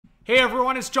Hey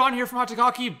everyone, it's John here from Hot Take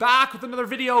Hockey, back with another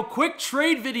video. Quick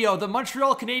trade video. The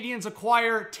Montreal Canadiens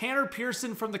acquire Tanner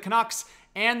Pearson from the Canucks,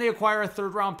 and they acquire a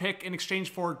third-round pick in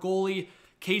exchange for goalie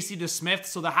Casey DeSmith.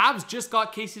 So the Habs just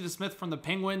got Casey DeSmith from the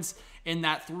Penguins in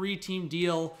that three-team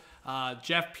deal.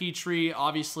 Jeff Petrie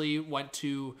obviously went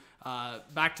to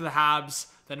back to the Habs,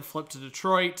 then flipped to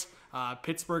Detroit.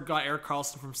 Pittsburgh got Erik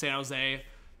Karlsson from San Jose.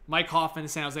 Mike Hoffman to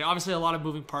San Jose. Obviously a lot of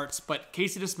moving parts, but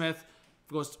Casey DeSmith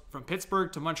goes from Pittsburgh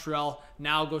to Montreal,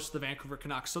 now goes to the Vancouver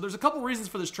Canucks. So there's a couple reasons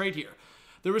for this trade here.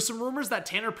 There was some rumors that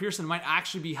Tanner Pearson might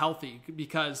actually be healthy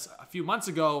because a few months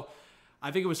ago,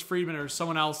 I think it was Friedman or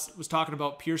someone else was talking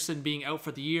about Pearson being out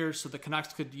for the year so the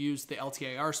Canucks could use the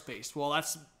LTIR space. Well,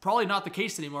 that's probably not the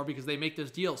case anymore because they make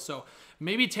this deal. So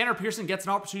maybe Tanner Pearson gets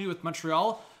an opportunity with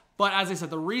Montreal. But as I said,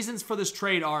 the reasons for this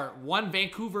trade are, one,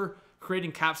 Vancouver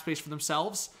creating cap space for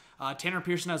themselves. Tanner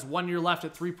Pearson has 1 year left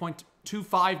at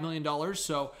 $3.25 million,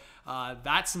 so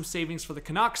that's some savings for the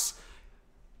Canucks.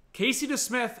 Casey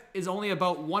DeSmith is only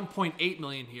about $1.8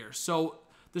 million here. So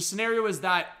the scenario is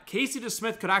that Casey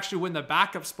DeSmith could actually win the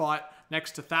backup spot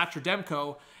next to Thatcher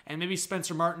Demko, and maybe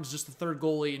Spencer Martin's just the third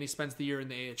goalie and he spends the year in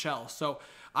the AHL. So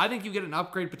I think you get an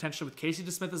upgrade potentially with Casey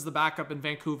DeSmith as the backup in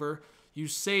Vancouver. You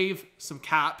save some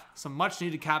cap, some much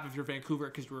needed cap if you're Vancouver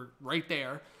because you're right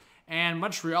there. And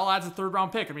Montreal adds a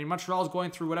third-round pick. I mean, Montreal is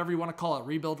going through whatever you want to call it,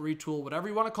 rebuild, retool, whatever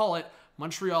you want to call it.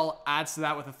 Montreal adds to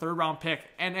that with a third-round pick.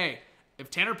 And hey, if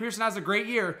Tanner Pearson has a great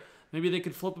year, maybe they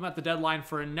could flip him at the deadline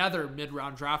for another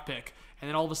mid-round draft pick. And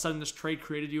then all of a sudden, this trade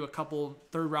created you a couple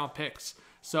third-round picks.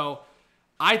 So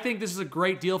I think this is a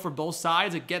great deal for both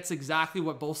sides. It gets exactly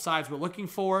what both sides were looking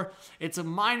for. It's a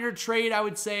minor trade, I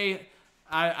would say,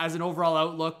 as an overall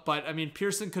outlook, but I mean,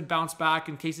 Pearson could bounce back,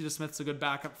 and Casey DeSmith's a good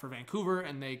backup for Vancouver,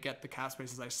 and they get the cap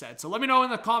space, as I said. So let me know in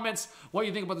the comments what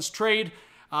you think about this trade.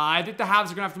 I think the Habs are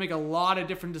going to have to make a lot of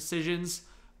different decisions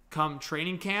come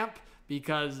training camp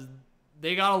because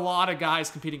they got a lot of guys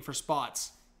competing for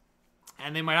spots,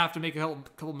 and they might have to make a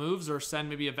couple moves or send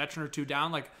maybe a veteran or two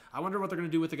down. Like, I wonder what they're going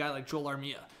to do with a guy like Joel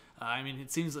Armia. I mean,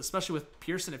 it seems, especially with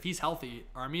Pearson, if he's healthy,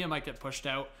 Armia might get pushed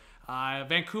out.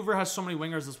 Vancouver has so many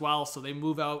wingers as well, so they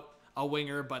move out a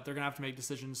winger, but they're going to have to make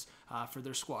decisions for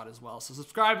their squad as well. So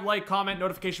subscribe, like, comment,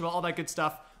 notification, all that good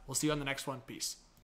stuff. We'll see you on the next one. Peace.